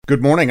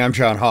Good morning, I'm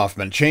John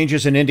Hoffman.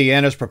 Changes in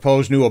Indiana's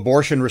proposed new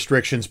abortion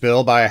restrictions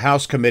bill by a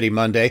House committee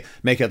Monday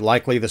make it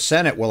likely the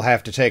Senate will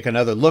have to take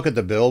another look at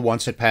the bill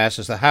once it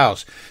passes the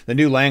House. The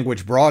new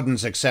language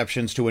broadens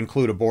exceptions to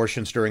include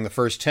abortions during the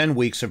first 10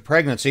 weeks of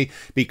pregnancy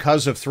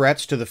because of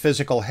threats to the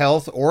physical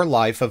health or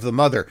life of the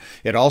mother.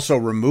 It also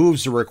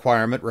removes the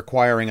requirement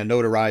requiring a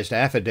notarized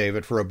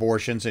affidavit for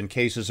abortions in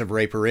cases of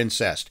rape or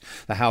incest.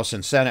 The House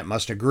and Senate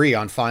must agree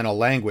on final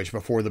language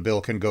before the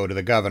bill can go to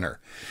the governor.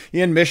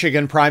 In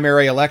Michigan,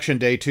 primary Election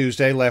Day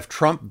Tuesday left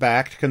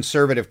Trump-backed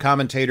conservative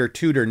commentator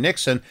Tudor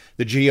Nixon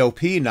the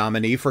GOP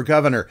nominee for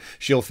governor.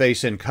 She'll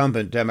face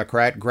incumbent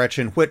Democrat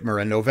Gretchen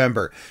Whitmer in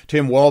November.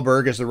 Tim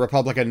Walberg is the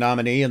Republican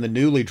nominee in the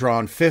newly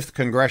drawn 5th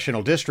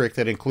congressional district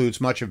that includes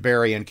much of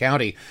Berrien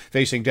County,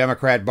 facing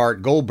Democrat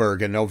Bart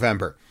Goldberg in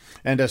November.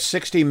 And a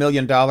 $60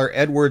 million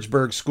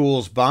Edwardsburg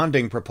Schools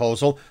bonding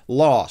proposal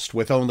lost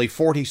with only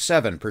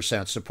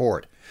 47%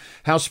 support.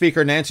 House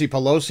Speaker Nancy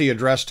Pelosi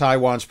addressed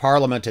Taiwan's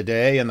parliament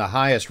today in the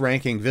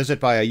highest-ranking visit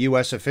by a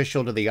U.S.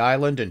 official to the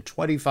island in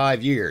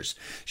 25 years.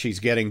 She's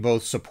getting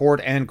both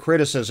support and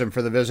criticism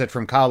for the visit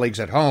from colleagues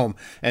at home,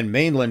 and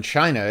mainland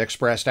China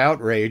expressed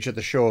outrage at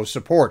the show of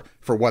support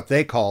for what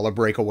they call a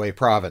breakaway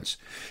province.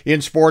 In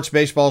sports,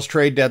 baseball's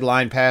trade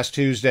deadline passed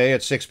Tuesday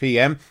at 6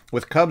 p.m.,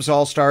 with Cubs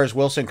All-Stars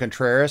Wilson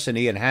Contreras and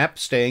Ian Happ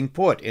staying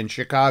put in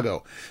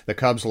Chicago. The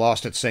Cubs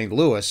lost at St.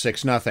 Louis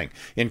 6-0.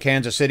 In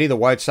Kansas City, the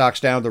White Sox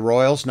downed the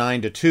Royals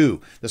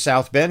 9-2. The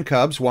South Bend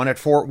Cubs won at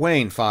Fort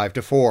Wayne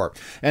 5-4.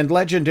 And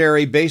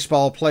legendary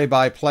baseball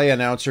play-by-play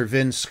announcer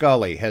Vin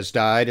Scully has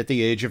died at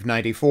the age of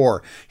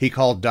 94. He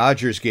called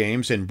Dodgers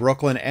games in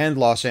Brooklyn and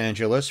Los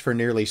Angeles for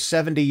nearly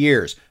 70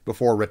 years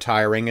before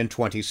retiring in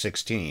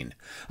 2016.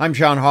 I'm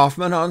John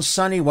Hoffman on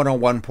Sunny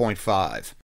 101.5.